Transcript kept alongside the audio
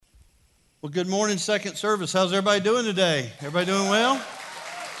Well, good morning, second service. How's everybody doing today? Everybody doing well?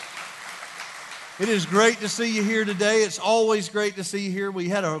 It is great to see you here today. It's always great to see you here. We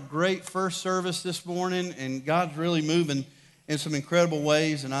had a great first service this morning, and God's really moving in some incredible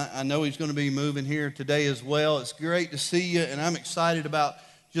ways, and I know He's going to be moving here today as well. It's great to see you, and I'm excited about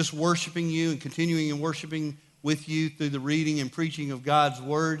just worshiping you and continuing and worshiping with you through the reading and preaching of God's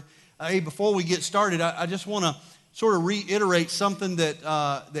Word. Hey, before we get started, I just want to sort of reiterate something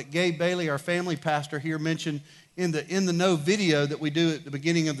that Gabe Bailey, our family pastor here, mentioned in the Know video that we do at the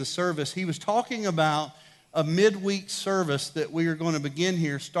beginning of the service. He was talking about a midweek service that we are going to begin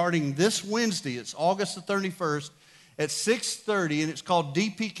here starting this Wednesday. It's August the 31st at 6:30, and it's called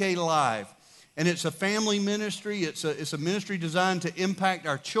DPK Live. And it's a family ministry. It's a ministry designed to impact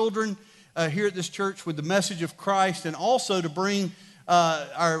our children here at this church with the message of Christ, and also to bring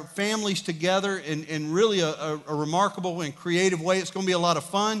our families together in really a remarkable and creative way. It's going to be a lot of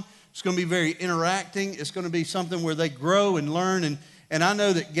fun. It's going to be very interacting. It's going to be something where they grow and learn. And I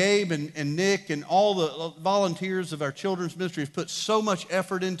know that Gabe and Nick and all the volunteers of our children's ministry have put so much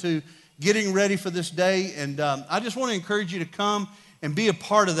effort into getting ready for this day. And I just want to encourage you to come and be a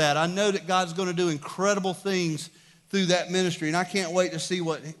part of that. I know that God's going to do incredible things through that ministry, and I can't wait to see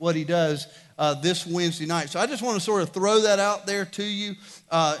what He does this Wednesday night. So I just want to sort of throw that out there to you.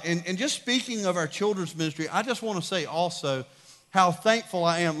 And just speaking of our children's ministry, I just want to say also how thankful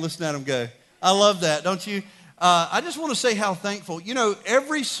I am. Listen at them go. I love that, don't you? I just want to say how thankful. You know,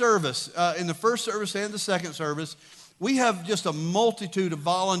 every service, in the first service and the second service, we have just a multitude of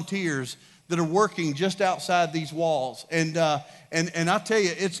volunteers that are working just outside these walls. And I tell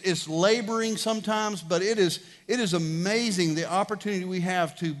you, it's laboring sometimes, but it is amazing the opportunity we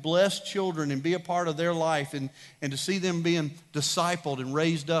have to bless children and be a part of their life and to see them being discipled and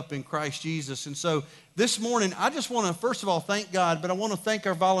raised up in Christ Jesus. And so this morning, I just want to, first of all, thank God, but I want to thank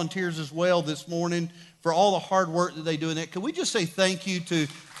our volunteers as well this morning for all the hard work that they do in it. Can we just say thank you to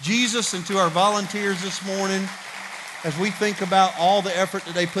Jesus and to our volunteers this morning as we think about all the effort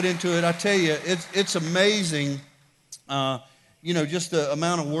that they put into it? I tell you, it's amazing, just the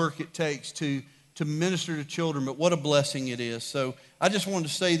amount of work it takes to minister to children, but what a blessing it is. So I just wanted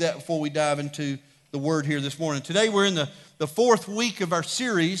to say that before we dive into the Word here this morning. Today we're in the fourth week of our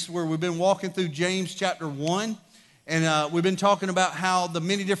series where we've been walking through James chapter 1, and we've been talking about how the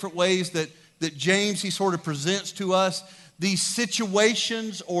many different ways that James, he sort of presents to us these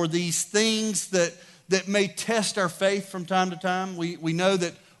situations or these things that may test our faith from time to time. We know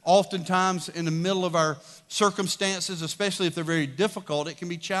that oftentimes in the middle of our circumstances, especially if they're very difficult, it can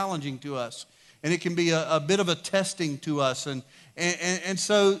be challenging to us. And it can be a bit of a testing to us. And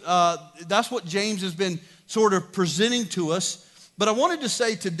so that's what James has been sort of presenting to us. But I wanted to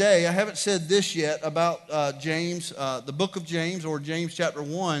say today, I haven't said this yet about James, the book of James or James chapter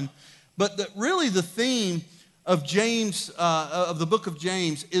 1, but really the theme of James, of the book of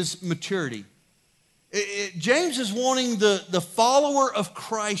James is maturity. James is wanting the follower of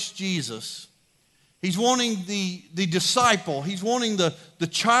Christ Jesus. He's wanting the disciple. He's wanting the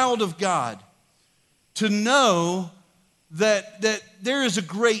child of God to know that there is a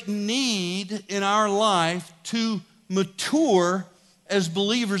great need in our life to mature as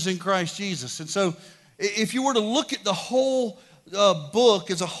believers in Christ Jesus. And so if you were to look at the whole book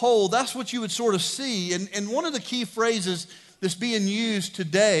as a whole, that's what you would sort of see. And one of the key phrases that's being used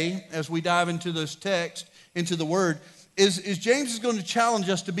today as we dive into this text, into the Word, is James is going to challenge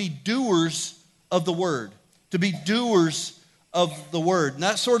us to be doers of the Word, to be doers of the Word. And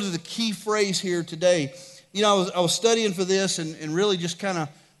that's sort of the key phrase here today. You know, I was studying for this and really just kind of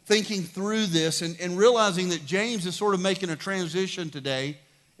thinking through this and realizing that James is sort of making a transition today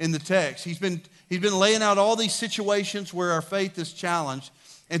in the text. He's been laying out all these situations where our faith is challenged.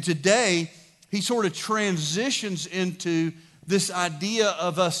 And today, he sort of transitions into this idea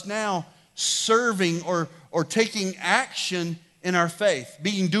of us now serving or taking action in our faith,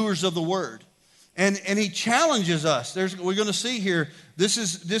 being doers of the Word. And he challenges us. We're going to see here, this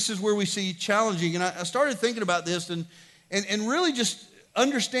is where we see challenging. And I started thinking about this and really just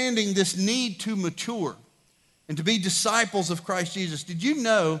understanding this need to mature and to be disciples of Christ Jesus. Did you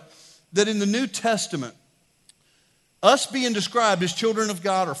know that in the New Testament, us being described as children of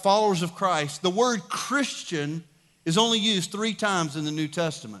God or followers of Christ, the word Christian is only used 3 times in the New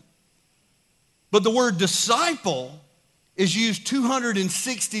Testament. But the word disciple is used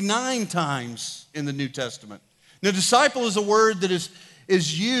 269 times in the New Testament. Now, disciple is a word that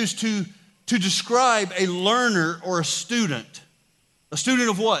is used to describe a learner or a student. A student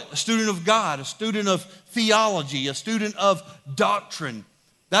of what? A student of God, a student of theology, a student of doctrine.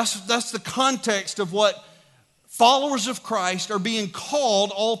 That's the context of what followers of Christ are being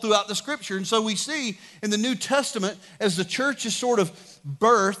called all throughout the Scripture. And so we see in the New Testament, as the church is sort of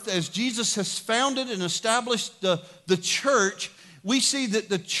birthed, as Jesus has founded and established the church, we see that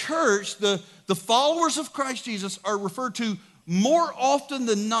the church, the followers of Christ Jesus, are referred to more often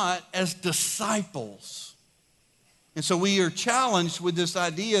than not as disciples. And so we are challenged with this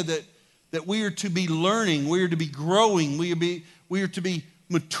idea that we are to be learning, we are to be growing, we are to be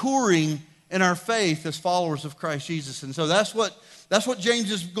maturing in our faith as followers of Christ Jesus. And so that's what James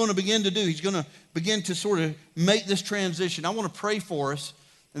is going to begin to do. He's going to begin to sort of make this transition. I want to pray for us,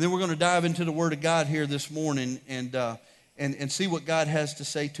 and then we're going to dive into the Word of God here this morning and see what God has to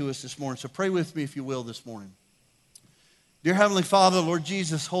say to us this morning. So pray with me, if you will, this morning. Dear Heavenly Father, Lord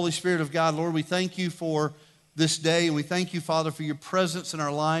Jesus, Holy Spirit of God, Lord, we thank you for this day, and we thank you, Father, for your presence in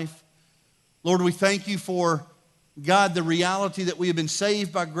our life. Lord, we thank you for, God, the reality that we have been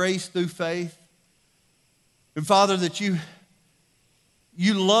saved by grace through faith. And Father, that you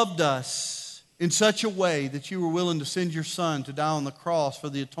loved us in such a way that you were willing to send your Son to die on the cross for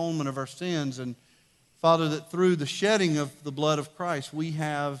the atonement of our sins. And Father, that through the shedding of the blood of Christ, we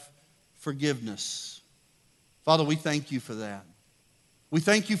have forgiveness. Father, we thank you for that. We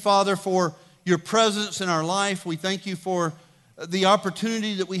thank you, Father, for your presence in our life. We thank you for the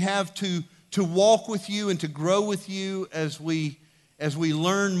opportunity that we have to walk with you and to grow with you as we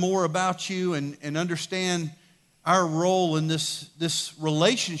learn more about you and understand our role in this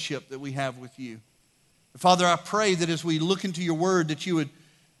relationship that we have with you. Father, I pray that as we look into your word, that you would,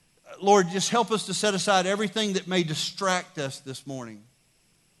 Lord, just help us to set aside everything that may distract us this morning.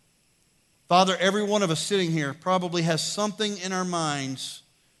 Father, every one of us sitting here probably has something in our minds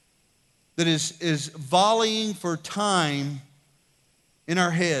that is volleying for time in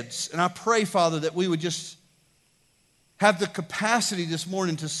our heads. And I pray, Father, that we would just have the capacity this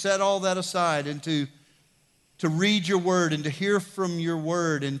morning to set all that aside and to read your word and to hear from your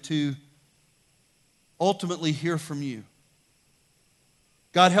word and to ultimately hear from you.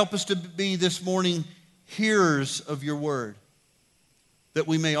 God, help us to be this morning hearers of your word, that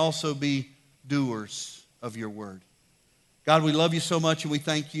we may also be doers of your word. God, we love you so much and we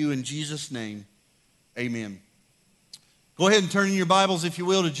thank you in Jesus' name. Amen. Go ahead and turn in your Bibles, if you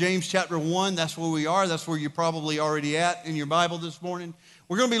will, to James chapter 1. That's where we are. That's where you're probably already at in your Bible this morning.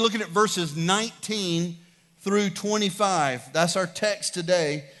 We're going to be looking at verses 19 through 25. That's our text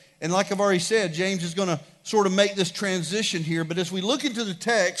today. And like I've already said, James is going to sort of make this transition here. But as we look into the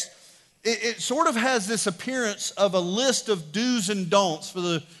text, it sort of has this appearance of a list of do's and don'ts for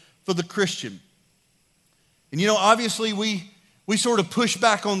the Christian. And you know, obviously we sort of push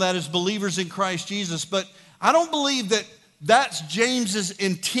back on that as believers in Christ Jesus. But I don't believe that that's James's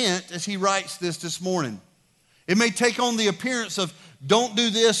intent as he writes this morning. It may take on the appearance of don't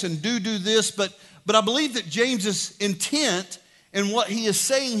do this and do this, but I believe that James's intent and what he is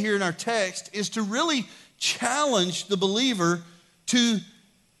saying here in our text is to really challenge the believer to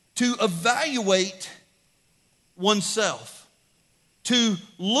evaluate oneself, to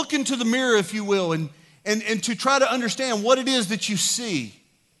look into the mirror, if you will, and to try to understand what it is that you see,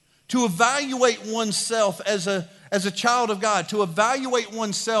 to evaluate oneself as a child of God, to evaluate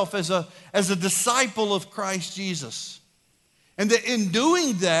oneself as a disciple of Christ Jesus. And that in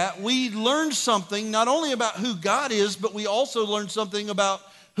doing that, we learn something not only about who God is, but we also learn something about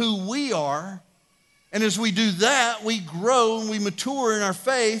who we are. And as we do that, we grow and we mature in our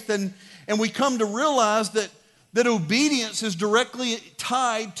faith, and we come to realize that obedience is directly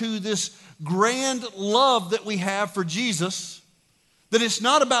tied to this grand love that we have for Jesus. That it's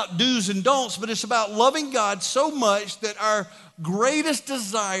not about do's and don'ts, but it's about loving God so much that our greatest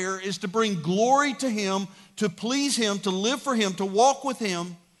desire is to bring glory to Him, to please Him, to live for Him, to walk with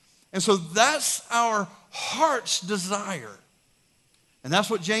Him. And so that's our heart's desire. And that's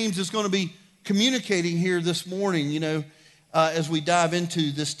what James is going to be communicating here this morning, as we dive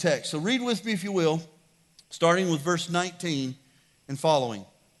into this text. So read with me, if you will, starting with verse 19 and following.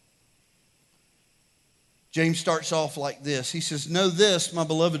 James starts off like this. He says, "Know this, my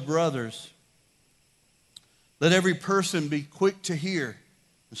beloved brothers. Let every person be quick to hear,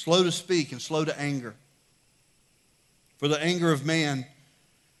 and slow to speak, and slow to anger. For the anger of man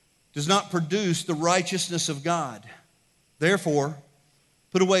does not produce the righteousness of God. Therefore,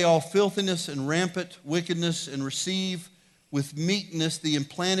 put away all filthiness and rampant wickedness, and receive with meekness the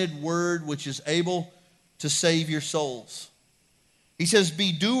implanted word which is able to save your souls." He says,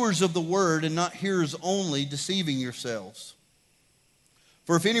 "Be doers of the word and not hearers only, deceiving yourselves.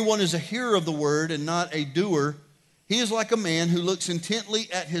 For if anyone is a hearer of the word and not a doer, he is like a man who looks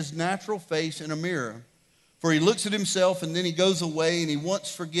intently at his natural face in a mirror. For he looks at himself and then he goes away and he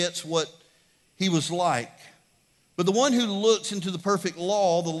once forgets what he was like. But the one who looks into the perfect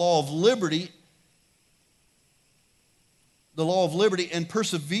law, the law of liberty, and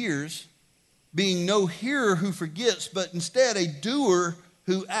perseveres, being no hearer who forgets, but instead a doer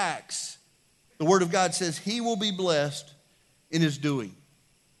who acts, the Word of God says he will be blessed in his doing.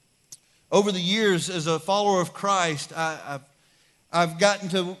 Over the years, as a follower of Christ, I've gotten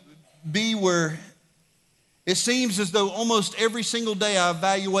to be where it seems as though almost every single day I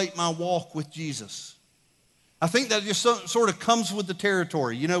evaluate my walk with Jesus. I think that just sort of comes with the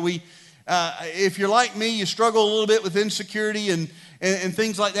territory. You know, if you're like me, you struggle a little bit with insecurity and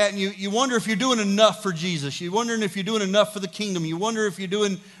things like that, and you wonder if you're doing enough for Jesus. You're wondering if you're doing enough for the kingdom. You wonder if you're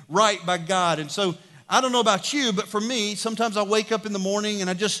doing right by God. And so I don't know about you, but for me, sometimes I wake up in the morning and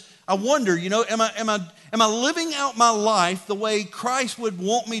I wonder, you know, am I living out my life the way Christ would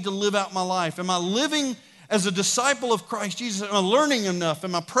want me to live out my life? Am I living as a disciple of Christ Jesus? Am I learning enough?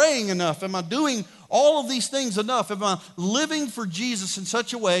 Am I praying enough? Am I doing all of these things enough? Am I living for Jesus in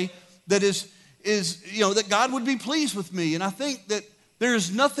such a way that is that God would be pleased with me? And I think that there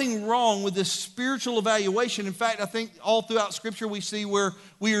is nothing wrong with this spiritual evaluation. In fact, I think all throughout Scripture we see where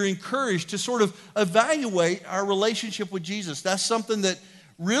we are encouraged to sort of evaluate our relationship with Jesus. That's something that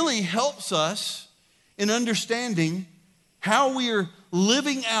really helps us in understanding how we are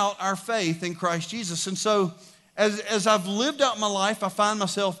living out our faith in Christ Jesus. And so as I've lived out my life, I find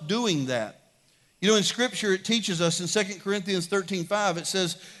myself doing that. You know, in Scripture, it teaches us in 2 Corinthians 13:5, it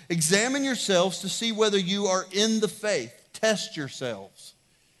says, examine yourselves to see whether you are in the faith. Test yourselves.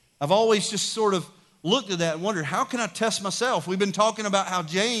 I've always just sort of looked at that and wondered, how can I test myself? We've been talking about how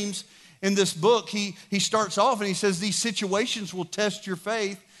James, in this book, he starts off and he says, these situations will test your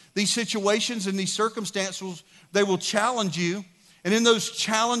faith. These situations and these circumstances, they will challenge you. And in those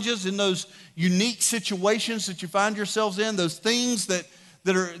challenges, in those unique situations that you find yourselves in, those things that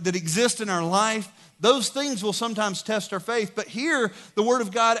exist in our life, those things will sometimes test our faith. But here, the Word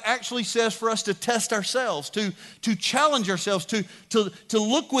of God actually says for us to test ourselves, to challenge ourselves, to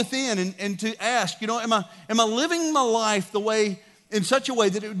look within and to ask, you know, am I living my life in such a way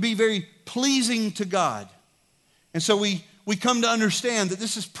that it would be very pleasing to God? And so we come to understand that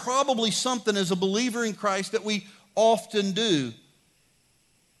this is probably something as a believer in Christ that we often do.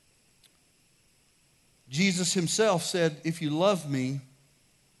 Jesus himself said, if you love me,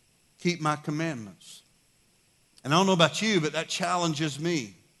 keep my commandments. And I don't know about you, but that challenges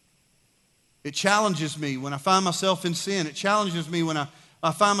me. It challenges me when I find myself in sin. It challenges me when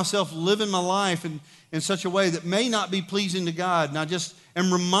I find myself living my life in such a way that may not be pleasing to God. And I just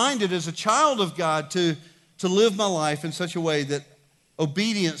am reminded as a child of God to live my life in such a way that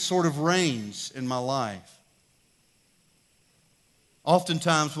obedience sort of reigns in my life.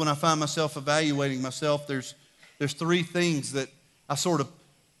 Oftentimes when I find myself evaluating myself, there's three things that I sort of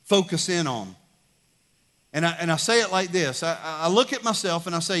focus in on. And I say it like this. I look at myself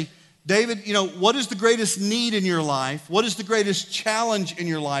and I say, David, you know, what is the greatest need in your life? What is the greatest challenge in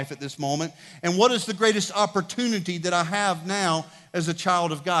your life at this moment? And what is the greatest opportunity that I have now as a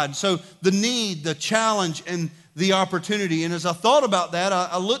child of God? So the need, the challenge, and the opportunity. And as I thought about that,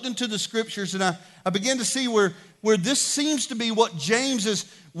 I looked into the Scriptures and I began to see where this seems to be what James is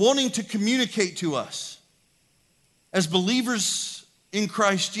wanting to communicate to us as believers in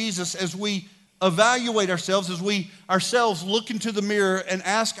Christ Jesus, as we evaluate ourselves, as we ourselves look into the mirror and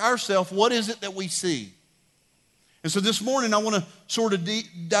ask ourselves, what is it that we see? And so this morning I want to sort of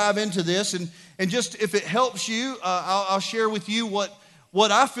dive into this, and just if it helps you, I'll share with you what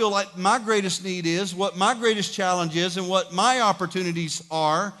I feel like my greatest need is, what my greatest challenge is, and what my opportunities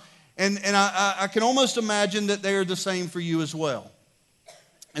are. And I can almost imagine that they are the same for you as well.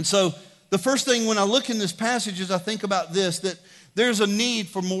 And so the first thing when I look in this passage is I think about this, that there's a need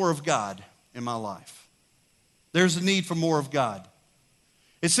for more of God in my life. There's a need for more of God.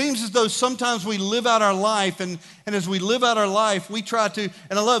 It seems as though sometimes we live out our life, and as we live out our life, we try to,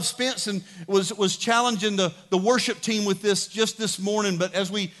 and I love Spence and was challenging the worship team with this just this morning, but as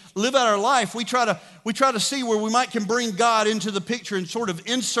we live out our life, we try to see where we can bring God into the picture and sort of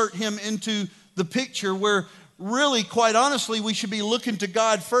insert him into the picture, where really, quite honestly, we should be looking to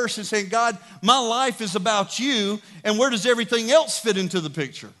God first and saying, God, my life is about you, and where does everything else fit into the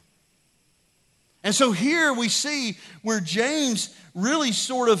picture? And so here we see where James really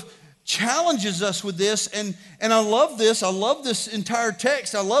sort of challenges us with this, and I love this. I love this entire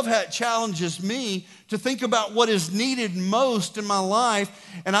text. I love how it challenges me to think about what is needed most in my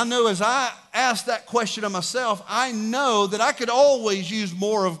life. And I know as I ask that question of myself, I know that I could always use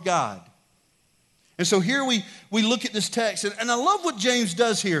more of God. And so here we look at this text, and I love what James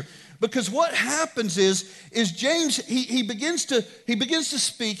does here. Because what happens is James, he begins to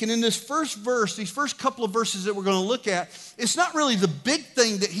speak, and in this first verse, these first couple of verses that we're going to look at, it's not really the big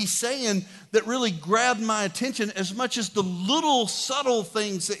thing that he's saying that really grabbed my attention as much as the little subtle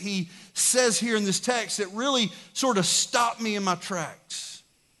things that he says here in this text that really sort of stopped me in my tracks.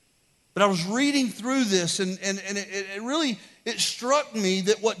 But I was reading through this, and it really struck me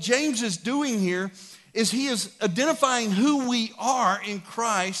that what James is doing here is he is identifying who we are in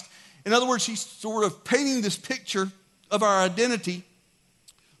Christ. In other words, he's sort of painting this picture of our identity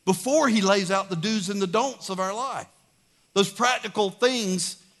before he lays out the do's and the don'ts of our life, those practical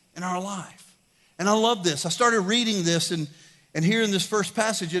things in our life. And I love this. I started reading this, and here in this first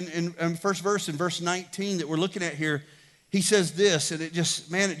passage, in first verse, in verse 19 that we're looking at here, he says this, and it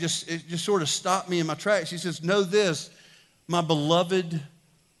just sort of stopped me in my tracks. He says, "Know this, my beloved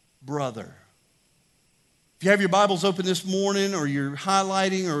brother." If you have your Bibles open this morning, or you're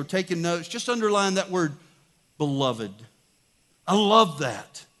highlighting or taking notes, just underline that word beloved. I love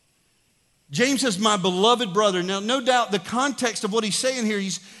that. James says, "My beloved brother." Now, no doubt the context of what he's saying here,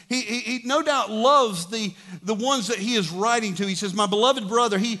 he no doubt loves the ones that he is writing to. He says, "My beloved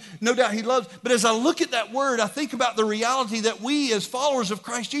brother," no doubt he loves. But as I look at that word, I think about the reality that we as followers of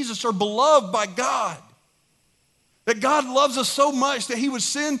Christ Jesus are beloved by God. That God loves us so much that he would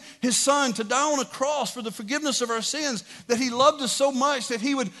send his son to die on a cross for the forgiveness of our sins. That he loved us so much that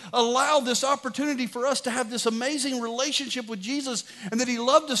he would allow this opportunity for us to have this amazing relationship with Jesus. And that he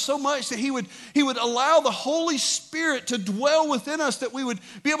loved us so much that he would allow the Holy Spirit to dwell within us, that we would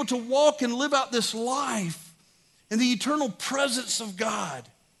be able to walk and live out this life in the eternal presence of God.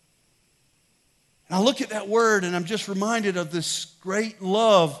 And I look at that word and I'm just reminded of this great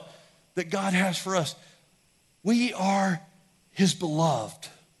love that God has for us. We are his beloved.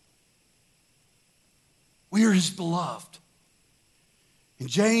 We are his beloved. And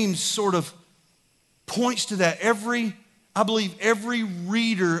James sort of points to that. I believe every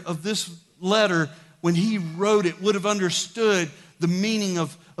reader of this letter, when he wrote it, would have understood the meaning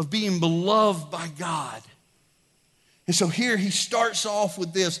of being beloved by God. And so here he starts off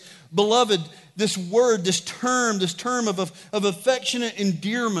with this. Beloved, this word, this term of affectionate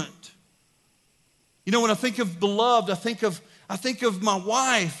endearment. You know, when I think of beloved, I think of my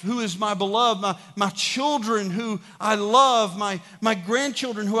wife, who is my beloved, my children who I love, my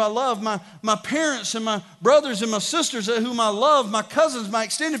grandchildren who I love, my parents and my brothers and my sisters whom I love, my cousins, my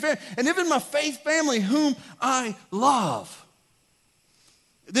extended family, and even my faith family whom I love.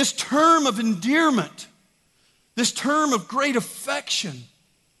 This term of endearment, this term of great affection,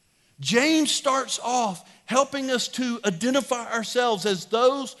 James starts off helping us to identify ourselves as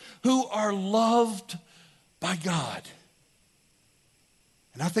those who are loved by God.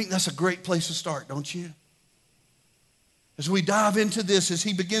 And I think that's a great place to start, don't you? As we dive into this, as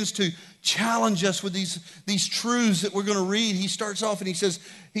he begins to challenge us with these truths that we're going to read, he starts off and he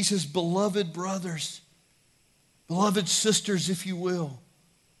says, beloved brothers, beloved sisters, if you will.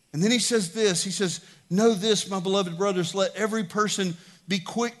 And then he says this, he says, know this, my beloved brothers, let every person be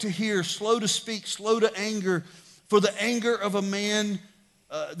quick to hear, slow to speak, slow to anger, for the anger of a man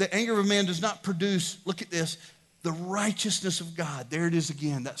does not produce, look at this, the righteousness of God. There it is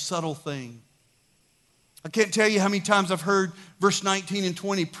again, that subtle thing. I can't tell you how many times I've heard verse 19 and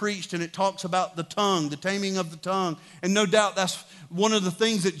 20 preached, and it talks about the tongue, the taming of the tongue. And no doubt that's one of the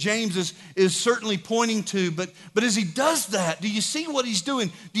things that James is certainly pointing to. But as he does that, do you see what he's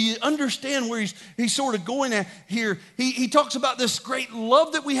doing? Do you understand where he's sort of going at here? He talks about this great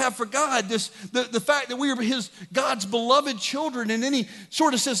love that we have for God, the fact that we are God's beloved children. And then he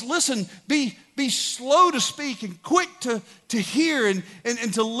sort of says, listen, be slow to speak and quick to hear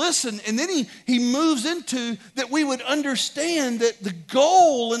and to listen. And then he moves into that we would understand that the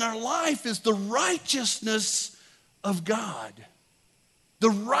goal in our life is the righteousness of God. The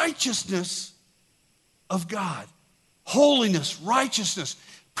righteousness of God. Holiness, righteousness,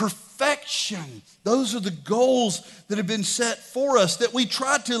 perfection. Those are the goals that have been set for us, that we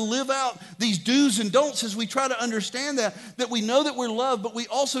try to live out these do's and don'ts as we try to understand that we know that we're loved, but we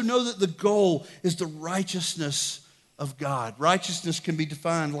also know that the goal is the righteousness of God. Righteousness can be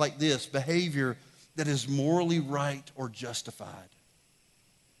defined like this: behavior that is morally right or justified.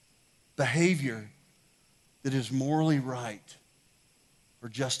 Behavior that is morally right or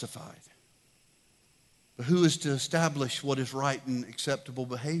justified. But who is to establish what is right and acceptable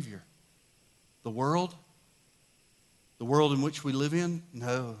behavior? The world? The world in which we live in?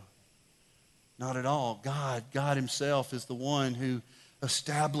 No, not at all. God himself is the one who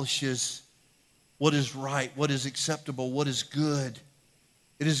establishes what is right, what is acceptable, what is good.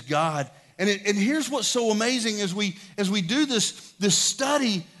 It is God. And here's what's so amazing as we do this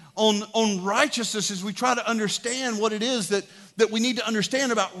study on righteousness, as we try to understand what it is that we need to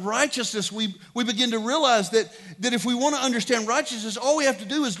understand about righteousness, we begin to realize that if we want to understand righteousness, all we have to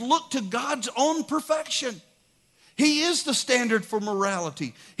do is look to God's own perfection. He is the standard for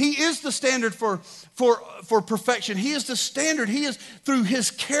morality. He is the standard for perfection. He is the standard. He is, through his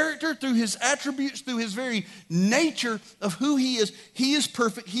character, through his attributes, through his very nature of who he is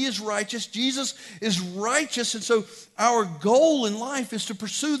perfect. He is righteous. Jesus is righteous. And so our goal in life is to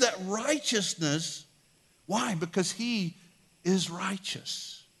pursue that righteousness. Why? Because he is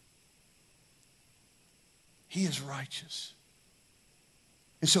righteous. He is righteous.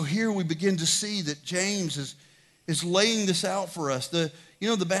 And so here we begin to see that James is laying this out for us. The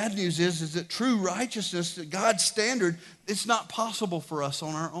bad news is that true righteousness, God's standard, it's not possible for us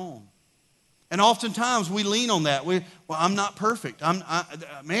on our own. And oftentimes we lean on that. I'm not perfect.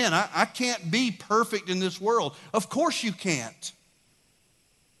 I can't be perfect in this world. Of course you can't.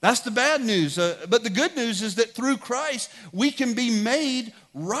 That's the bad news. But the good news is that through Christ, we can be made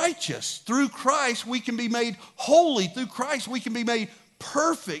righteous. Through Christ, we can be made holy. Through Christ, we can be made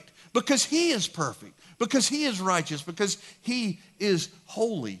perfect because he is perfect. Because he is righteous, because he is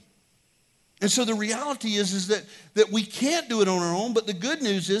holy. And so the reality is that we can't do it on our own, but the good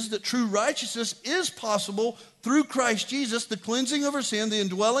news is that true righteousness is possible through Christ Jesus, the cleansing of our sin, the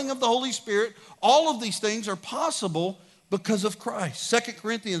indwelling of the Holy Spirit. All of these things are possible because of Christ. 2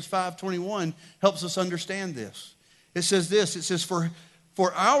 Corinthians 5:21 helps us understand this. It says this, it says, for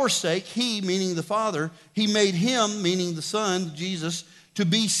our sake, he, meaning the Father, he made him, meaning the Son, Jesus, to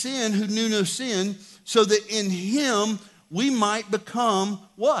be sin who knew no sin, so that in him we might become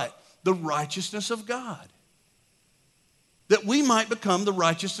what? The righteousness of God. That we might become the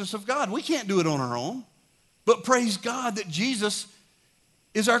righteousness of God. We can't do it on our own. But praise God that Jesus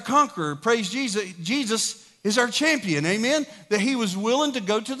is our conqueror. Praise Jesus. Jesus is our champion. Amen? That he was willing to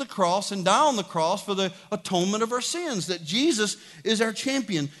go to the cross and die on the cross for the atonement of our sins. That Jesus is our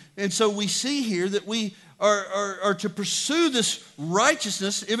champion. And so we see here that we are to pursue this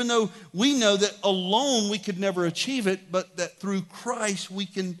righteousness, even though we know that alone we could never achieve it, but that through Christ we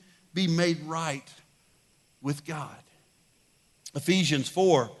can be made right with God. Ephesians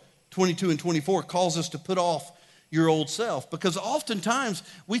 4:22 and 24 calls us to put off your old self, because oftentimes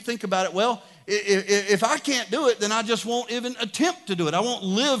we think about it, well, if I can't do it, then I just won't even attempt to do it. I won't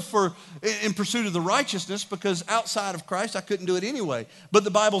live in pursuit of the righteousness, because outside of Christ I couldn't do it anyway. But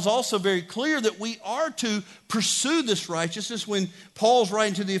the Bible's also very clear that we are to pursue this righteousness. When Paul's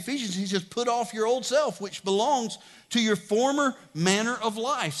writing to the Ephesians, he says, put off your old self, which belongs to your former manner of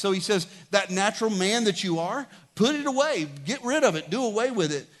life. So he says, that natural man that you are, put it away, get rid of it, do away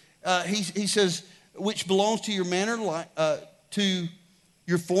with it. He says, which belongs to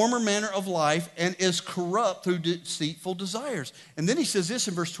your former manner of life and is corrupt through deceitful desires. And then he says this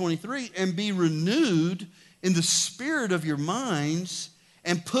in verse 23, and be renewed in the spirit of your minds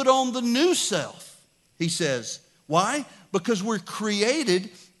and put on the new self, he says. Why? Because we're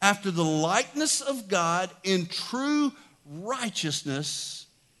created after the likeness of God in true righteousness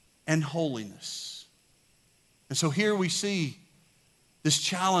and holiness. And so here we see this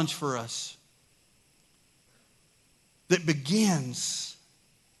challenge for us that begins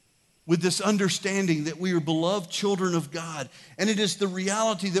with this understanding that we are beloved children of God. And it is the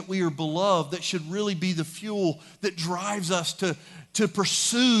reality that we are beloved that should really be the fuel that drives us to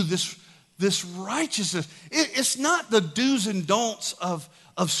pursue this righteousness. It's not the do's and don'ts of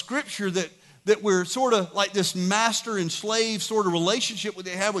Scripture that we're sort of like this master and slave sort of relationship that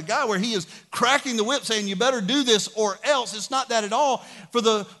they have with God, where he is cracking the whip saying, you better do this or else. It's not that at all. For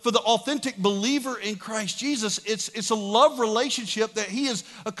the authentic believer in Christ Jesus, it's a love relationship that he has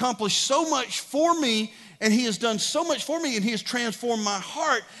accomplished so much for me, and he has done so much for me, and he has transformed my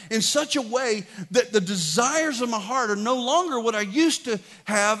heart in such a way that the desires of my heart are no longer what I used to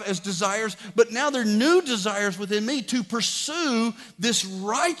have as desires, but now they're new desires within me to pursue this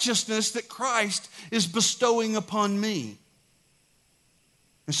righteousness that Christ is bestowing upon me.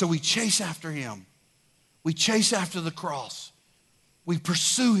 And so we chase after him. We chase after the cross. We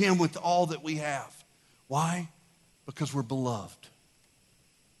pursue him with all that we have. Why? Because we're beloved.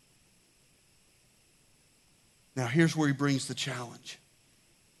 Now, here's where he brings the challenge.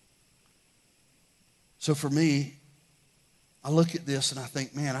 So for me, I look at this and I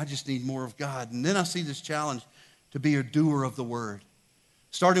think, man, I just need more of God. And then I see this challenge to be a doer of the word.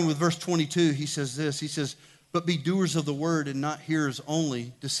 Starting with verse 22, he says this. He says, but be doers of the word and not hearers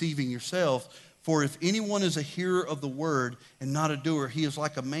only, deceiving yourselves. For if anyone is a hearer of the word and not a doer, he is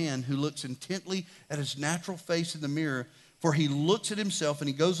like a man who looks intently at his natural face in the mirror. For he looks at himself and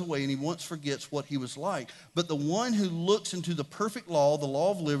he goes away and he once forgets what he was like. But the one who looks into the perfect law, the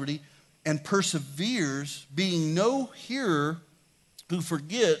law of liberty, and perseveres, being no hearer who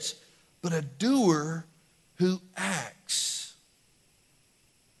forgets, but a doer who acts.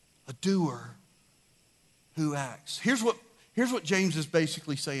 A doer who acts. Here's what James is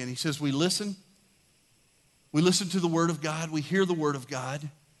basically saying. He says we listen to the Word of God, we hear the Word of God,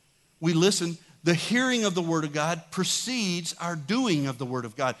 we listen. The hearing of the Word of God precedes our doing of the Word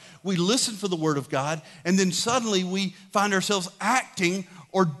of God. We listen for the Word of God, and then suddenly we find ourselves acting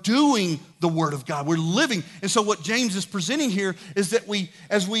or doing the Word of God. We're living. And so what James is presenting here is that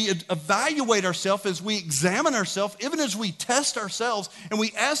as we evaluate ourselves, as we examine ourselves, even as we test ourselves, and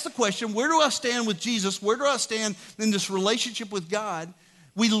we ask the question, where do I stand with Jesus? Where do I stand in this relationship with God?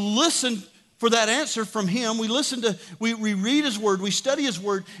 We listen for that answer from him. We read his word, we study his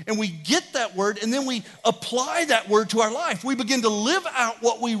word, and we get that word, and then we apply that word to our life. We begin to live out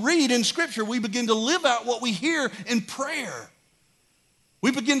what we read in Scripture. We begin to live out what we hear in prayer. We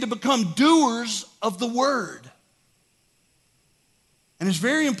begin to become doers of the word. And it's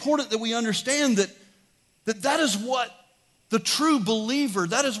very important that we understand that is what the true believer,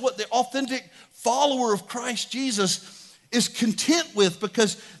 that is what the authentic follower of Christ Jesus is content with,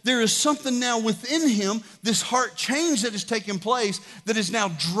 because there is something now within him, this heart change that has taken place, that is now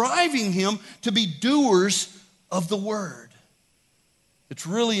driving him to be doers of the word. It's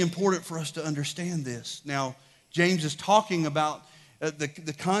really important for us to understand this. Now, James is talking about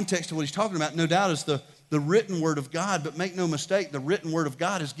the context of what he's talking about, no doubt, is the written word of God, but make no mistake, the written word of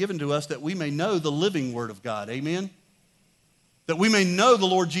God is given to us that we may know the living word of God. Amen? That we may know the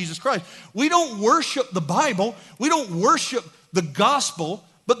Lord Jesus Christ. We don't worship the Bible. We don't worship the gospel,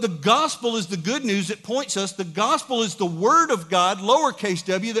 but the gospel is the good news that points us. The gospel is the word of God, lowercase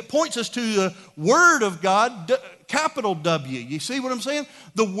w, that points us to the word of God, capital W. You see what I'm saying?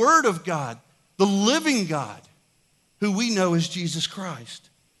 The word of God, the living God, who we know as Jesus Christ.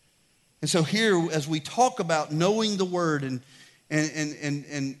 And so here, as we talk about knowing the word and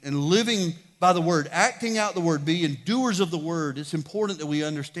living by the word, acting out the word, being doers of the word, it's important that we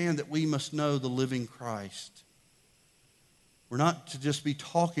understand that we must know the living Christ. We're not to just be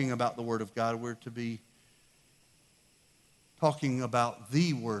talking about the word of God, we're to be talking about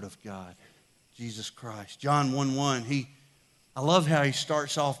the word of God, Jesus Christ. John 1:1, I love how he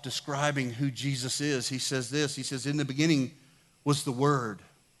starts off describing who Jesus is. He says this, he says, in the beginning was the Word,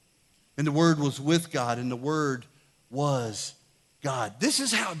 and the Word was with God, and the Word was God. This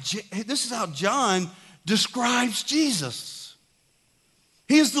is how John describes Jesus.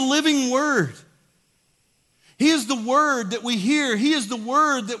 He is the living Word. He is the Word that we hear. He is the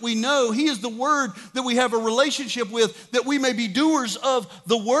Word that we know. He is the Word that we have a relationship with, that we may be doers of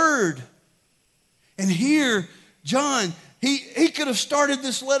the Word. And here, John, he could have started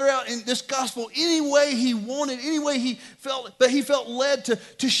this letter out in this gospel any way he wanted, any way he felt, but he felt led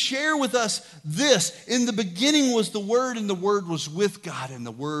to share with us this. In the beginning was the Word, and the Word was with God, and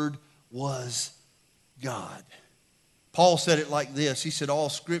the Word was God. Paul said it like this. He said, all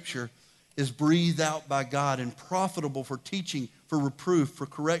Scripture is breathed out by God and profitable for teaching, for reproof, for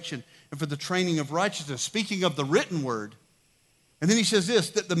correction, and for the training of righteousness. Speaking of the written Word. And then he says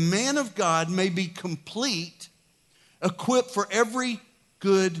this, that the man of God may be complete, equipped for every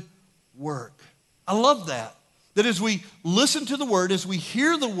good work. I love that. That as we listen to the Word, as we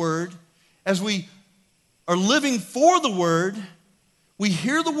hear the Word, as we are living for the Word, we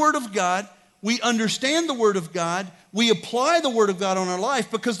hear the Word of God, we understand the Word of God, we apply the Word of God on our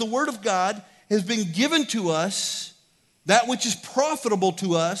life, because the Word of God has been given to us, that which is profitable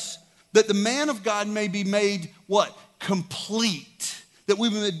to us, that the man of God may be made what? Complete. That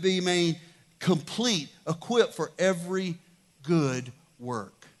we may be made complete, equipped for every good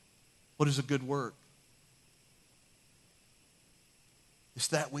work. What is a good work? It's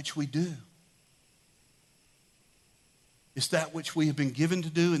that which we do. It's that which we have been given to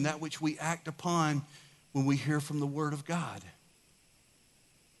do and that which we act upon when we hear from the Word of God.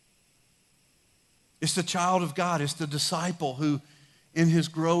 It's the child of God. It's the disciple who, in his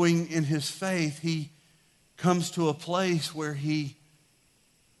growing in his faith, he comes to a place where he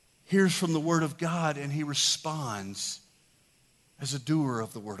hears from the Word of God and he responds as a doer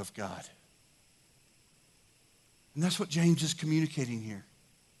of the Word of God. And that's what James is communicating here.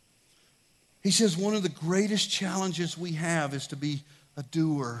 He says one of the greatest challenges we have is to be a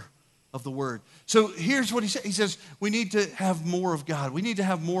doer of the Word. So here's what he says. He says we need to have more of God. We need to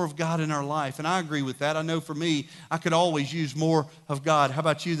have more of God in our life. And I agree with that. I know for me, I could always use more of God. How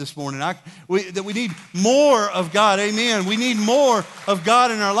about you this morning? That we need more of God. Amen. We need more of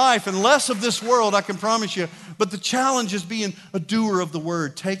God in our life and less of this world, I can promise you. But the challenge is being a doer of the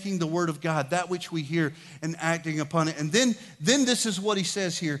word, taking the word of God, that which we hear, and acting upon it. And then this is what he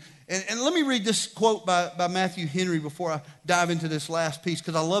says here. And let me read this quote by Matthew Henry before I dive into this last piece,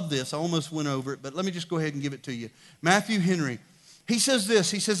 because I love this. I almost went over it, but let me just go ahead and give it to you. Matthew Henry, he says this.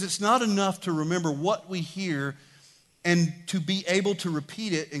 He says, it's not enough to remember what we hear and to be able to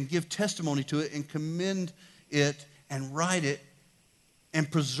repeat it and give testimony to it and commend it and write it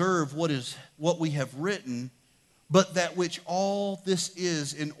and preserve what we have written, but that which all this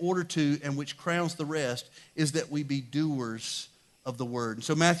is in order to, and which crowns the rest, is that we be doers of the word. And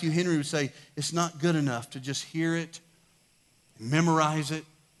so Matthew Henry would say, it's not good enough to just hear it, and memorize it,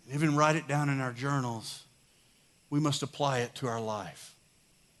 and even write it down in our journals. We must apply it to our life.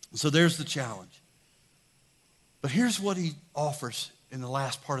 So there's the challenge. But here's what he offers in the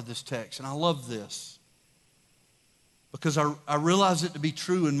last part of this text, and I love this, because I realize it to be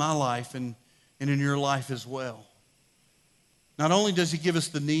true in my life and in your life as well. Not only does he give us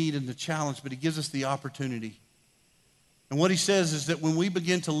the need and the challenge, but he gives us the opportunity. And what he says is that when we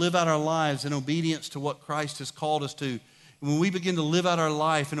begin to live out our lives in obedience to what Christ has called us to, when we begin to live out our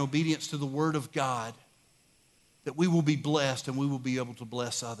life in obedience to the word of God, that we will be blessed and we will be able to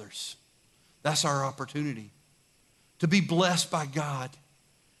bless others. That's our opportunity. To be blessed by God.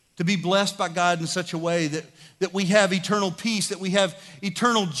 To be blessed by God in such a way that we have eternal peace, that we have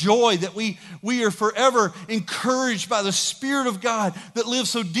eternal joy, that we are forever encouraged by the Spirit of God that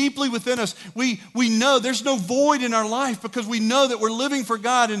lives so deeply within us. We know there's no void in our life because we know that we're living for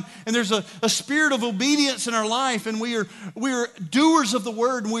God, and there's a spirit of obedience in our life, and we are doers of the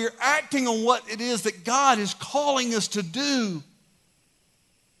word, and we are acting on what it is that God is calling us to do.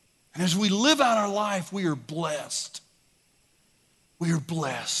 And as we live out our life, we are blessed. We are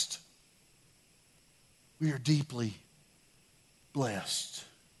blessed. We are deeply blessed.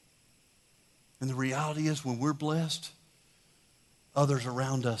 And the reality is, when we're blessed, others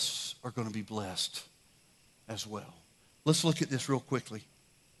around us are going to be blessed as well. Let's look at this real quickly.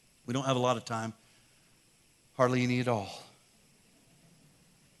 We don't have a lot of time, hardly any at all.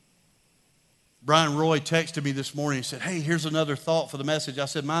 Brian Roy texted me this morning. He said, hey, here's another thought for the message. I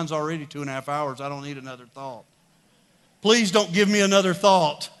said, mine's already 2.5 hours. I don't need another thought. Please don't give me another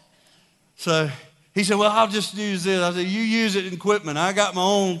thought. So he said, well, I'll just use this. I said, you use it in equipment. I got my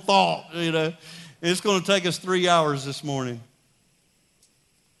own thought, It's going to take us 3 hours this morning.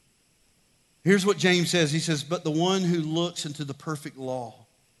 Here's what James says. He says, but the one who looks into the perfect law,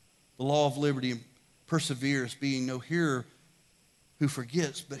 the law of liberty, and perseveres, being no hearer who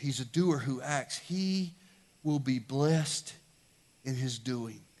forgets, but he's a doer who acts, he will be blessed in his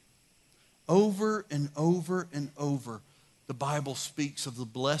doing. Over and over and over, the Bible speaks of the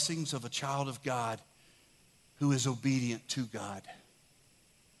blessings of a child of God who is obedient to God.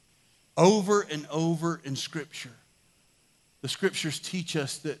 Over and over in Scripture, the Scriptures teach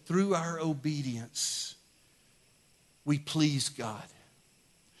us that through our obedience, we please God.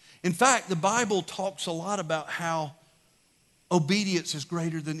 In fact, the Bible talks a lot about how obedience is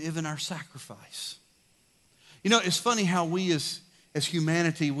greater than even our sacrifice. It's funny how we as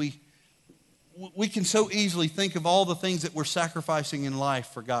humanity, we can so easily think of all the things that we're sacrificing in life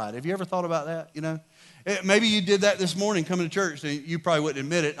for God. Have you ever thought about that? Maybe you did that this morning coming to church. And you probably wouldn't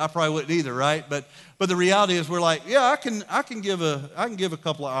admit it. I probably wouldn't either, right? But the reality is, we're like, yeah, I can give a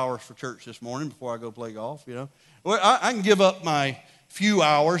couple of hours for church this morning before I go play golf. Or I can give up my few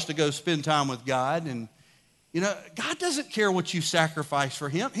hours to go spend time with God. And God doesn't care what you sacrifice for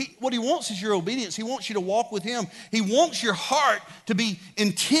Him. What He wants is your obedience. He wants you to walk with Him. He wants your heart to be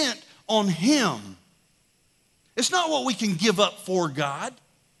intent on Him. It's not what we can give up for God.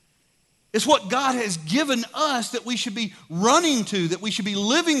 It's what God has given us that we should be running to, that we should be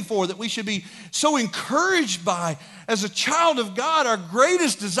living for, that we should be so encouraged by. As a child of God, our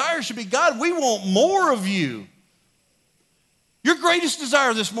greatest desire should be, God, we want more of you. Your greatest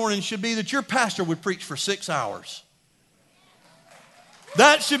desire this morning should be that your pastor would preach for 6 hours.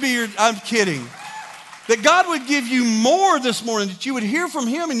 That should be I'm kidding. That God would give you more this morning, that you would hear from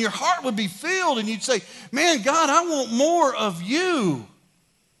Him and your heart would be filled and you'd say, man, God, I want more of you.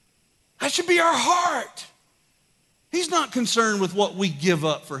 That should be our heart. He's not concerned with what we give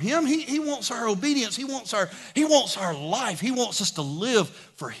up for Him. He wants our obedience. He wants our life. He wants us to live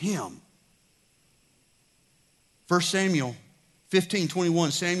for Him. 1 Samuel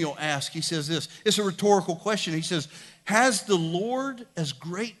 15:21, Samuel asks, he says this. It's a rhetorical question. He says, Has the Lord as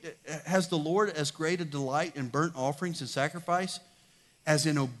great a delight in burnt offerings and sacrifice as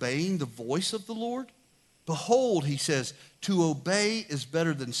in obeying the voice of the Lord? Behold, he says, to obey is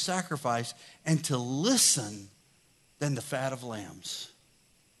better than sacrifice, and to listen than the fat of lambs.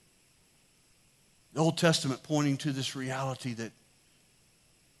 The Old Testament pointing to this reality that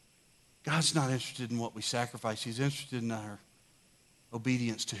God's not interested in what we sacrifice. He's interested in our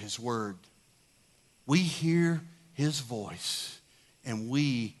obedience to His word. We hear His voice and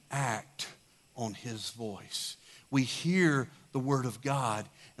we act on His voice. We hear the word of God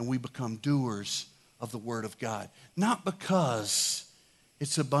and we become doers of the word of God. Not because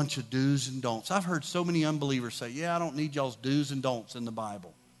it's a bunch of do's and don'ts. I've heard so many unbelievers say, yeah, I don't need y'all's do's and don'ts in the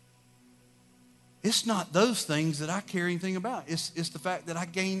Bible. It's not those things that I care anything about. It's the fact that I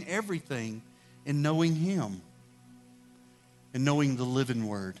gain everything in knowing Him and knowing the living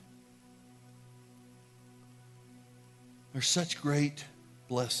word. There's such great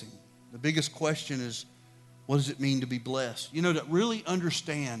blessing. The biggest question is, what does it mean to be blessed? You know, to really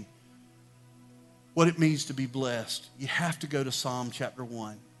understand what it means to be blessed, you have to go to Psalm chapter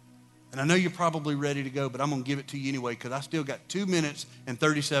 1. And I know you're probably ready to go, but I'm going to give it to you anyway because I still got 2 minutes and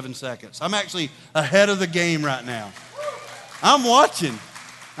 37 seconds. I'm actually ahead of the game right now. I'm watching.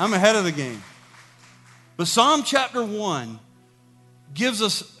 I'm ahead of the game. But Psalm chapter 1 gives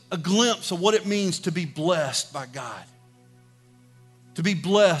us a glimpse of what it means to be blessed by God. To be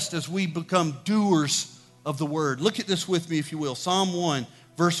blessed as we become doers of the word. Look at this with me, if you will. Psalm 1,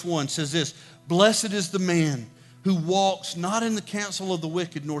 verse 1 says this, "Blessed is the man who walks not in the counsel of the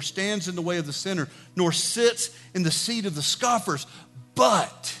wicked, nor stands in the way of the sinner, nor sits in the seat of the scoffers.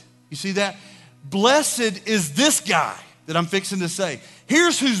 But," you see that? Blessed is this guy that I'm fixing to say.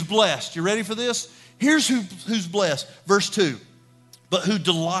 Here's who's blessed. You ready for this? Here's who's blessed. Verse 2, "But who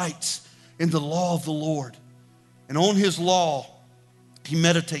delights in the law of the Lord, and on His law he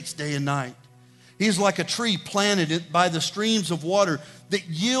meditates day and night. He is like a tree planted by the streams of water that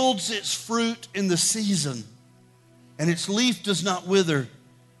yields its fruit in the season, and its leaf does not wither.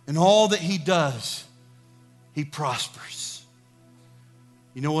 In all that he does, he prospers."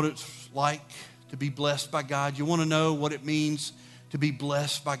 You know what it's like to be blessed by God? You want to know what it means to be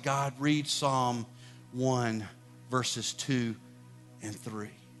blessed by God? Read Psalm 1, verses 2 and 3.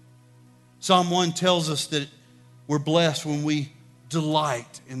 Psalm 1 tells us that we're blessed when we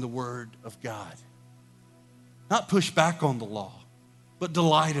delight in the word of God. Not push back on the law, but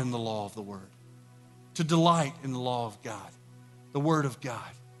delight in the law of the word. To delight in the law of God, the word of God.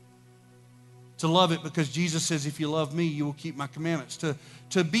 To love it because Jesus says, if you love me, you will keep my commandments.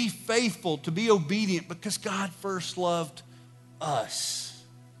 To be faithful, to be obedient because God first loved us.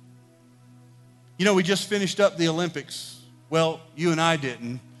 You know, we just finished up the Olympics. Well, you and I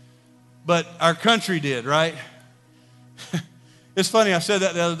didn't, but our country did, right? It's funny, I said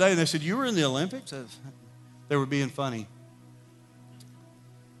that the other day, and they said, "You were in the Olympics?" They were being funny.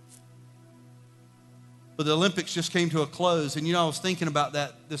 But the Olympics just came to a close, and you know, I was thinking about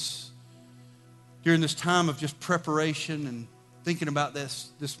that during this time of just preparation and thinking about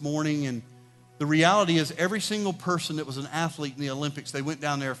this morning, and the reality is every single person that was an athlete in the Olympics, they went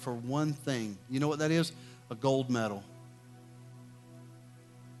down there for one thing. You know what that is? A gold medal.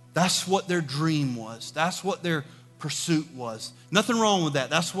 That's what their dream was. That's what their pursuit was. Nothing wrong with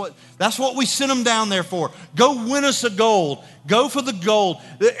that. That's what we sent them down there for. Go win us a gold. Go for the gold.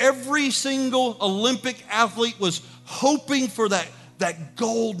 Every single Olympic athlete was hoping for that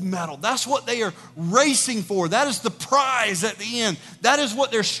gold medal. That's what they are racing for. That is the prize at the end. That is what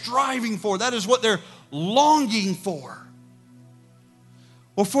they're striving for. That is what they're longing for.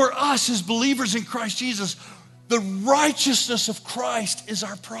 Well, for us as believers in Christ Jesus, the righteousness of Christ is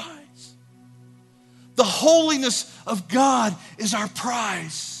our prize. The holiness of God is our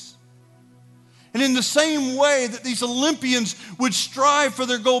prize. And in the same way that these Olympians would strive for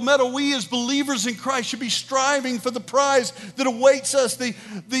their gold medal, we as believers in Christ should be striving for the prize that awaits us,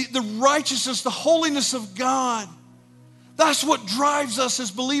 the righteousness, the holiness of God. That's what drives us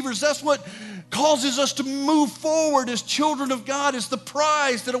as believers. That's what causes us to move forward as children of God, is the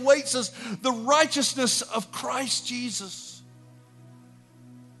prize that awaits us, the righteousness of Christ Jesus.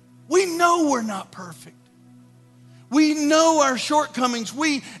 We know we're not perfect. We know our shortcomings.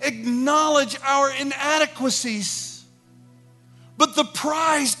 We acknowledge our inadequacies. But the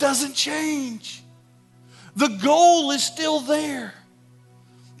prize doesn't change. The goal is still there.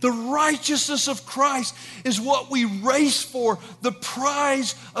 The righteousness of Christ is what we race for. The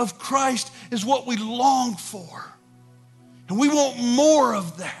prize of Christ is what we long for. And we want more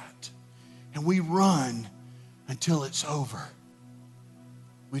of that. And we run until it's over.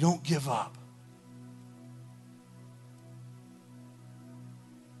 We don't give up.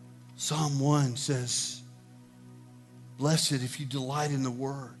 Psalm 1 says, "Blessed if you delight in the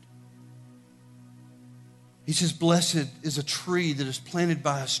word." He says, "Blessed is a tree that is planted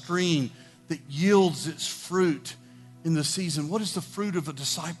by a stream that yields its fruit in the season. What is the fruit of a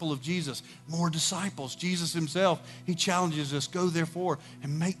disciple of Jesus? More disciples. Jesus himself, he challenges us, go therefore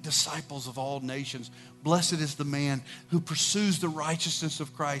and make disciples of all nations. Blessed is the man who pursues the righteousness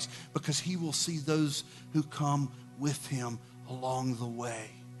of Christ, because he will see those who come with him along the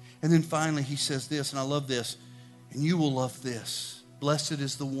way. And then finally he says this, and I love this, and you will love this. Blessed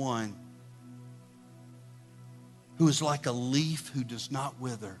is the one who is like a leaf who does not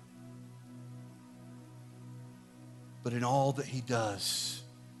wither, but in all that he does,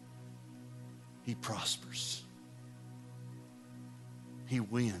 he prospers. He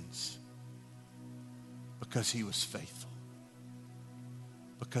wins because he was faithful,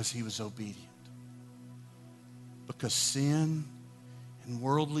 because he was obedient, because sin and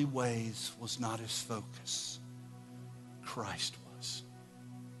worldly ways was not his focus. Christ was.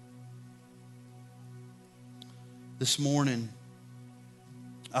 This morning,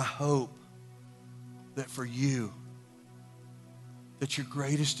 I hope that for you, that your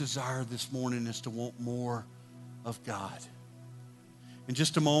greatest desire this morning is to want more of God. In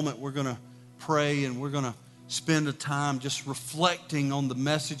just a moment, we're going to pray and we're going to spend a time just reflecting on the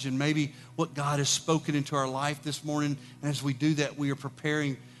message and maybe what God has spoken into our life this morning. And as we do that, we are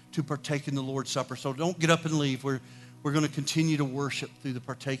preparing to partake in the Lord's Supper. So don't get up and leave. We're going to continue to worship through the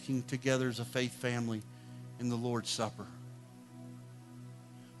partaking together as a faith family in the Lord's Supper.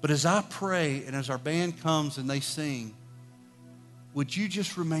 But as I pray and as our band comes and they sing, would you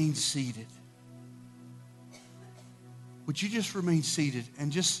just remain seated? Would you just remain seated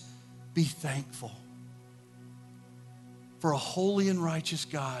and just be thankful for a holy and righteous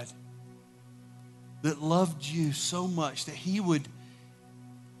God that loved you so much that he would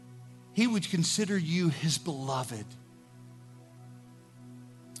consider you his beloved,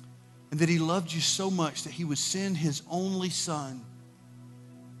 and that he loved you so much that he would send his only son,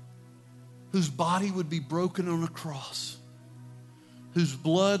 whose body would be broken on a cross, whose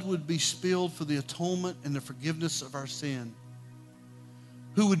blood would be spilled for the atonement and the forgiveness of our sin,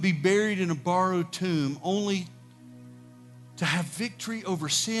 who would be buried in a borrowed tomb only to have victory over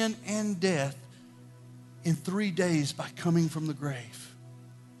sin and death in 3 days by coming from the grave.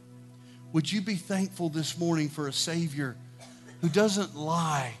 Would you be thankful this morning for a Savior who doesn't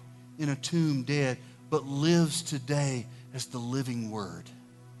lie in a tomb dead, but lives today as the living Word,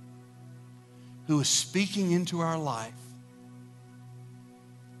 who is speaking into our life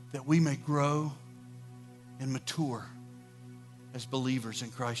that we may grow and mature as believers in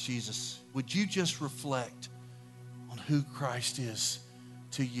Christ Jesus? Would you just reflect on who Christ is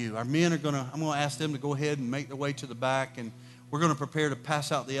to you? Our men I'm going to ask them to go ahead and make their way to the back, and we're going to prepare to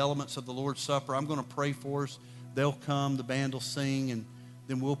pass out the elements of the Lord's Supper. I'm going to pray for us. They'll come, the band will sing, and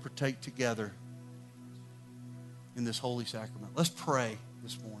then we'll partake together in this holy sacrament. Let's pray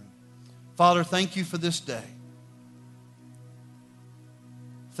this morning. Father, thank you for this day.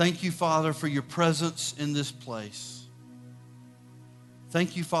 Thank you, Father, for your presence in this place.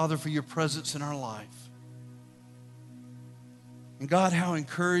 Thank you, Father, for your presence in our life. And God, how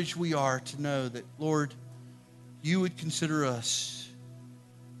encouraged we are to know that, Lord, you would consider us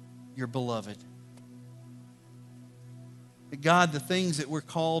your beloved. That God, the things that we're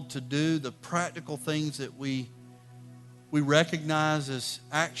called to do, the practical things that we recognize as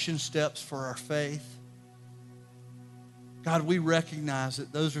action steps for our faith, God, we recognize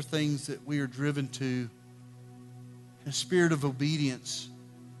that those are things that we are driven to in a spirit of obedience,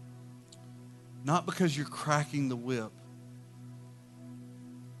 not because you're cracking the whip,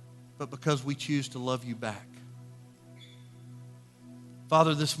 but because we choose to love you back.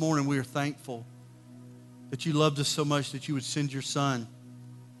 Father, this morning we are thankful that you loved us so much that you would send your Son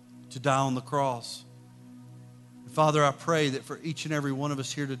to die on the cross. And Father, I pray that for each and every one of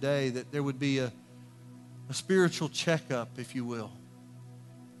us here today, that there would be a spiritual checkup, if you will,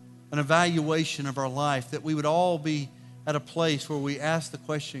 an evaluation of our life, that we would all be at a place where we ask the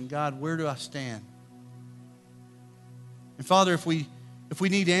question, God, where do I stand? And Father, if we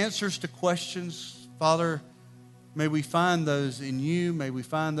need answers to questions, Father, may we find those in you. May we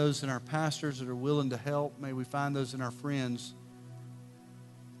find those in our pastors that are willing to help. May we find those in our friends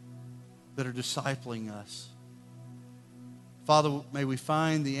that are discipling us. Father, may we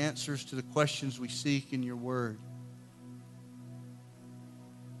find the answers to the questions we seek in your word.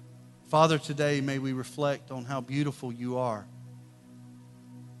 Father, today may we reflect on how beautiful you are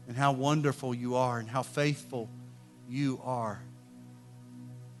and how wonderful you are and how faithful you are.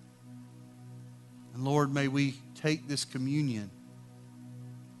 And Lord, may we take this communion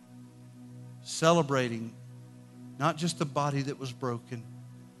celebrating not just the body that was broken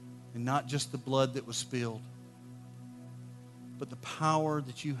and not just the blood that was spilled, but the power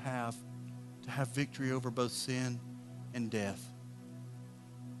that you have to have victory over both sin and death.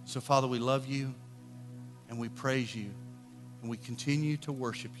 So, Father, we love you and we praise you and we continue to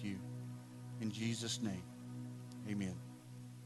worship you. In Jesus' name, amen.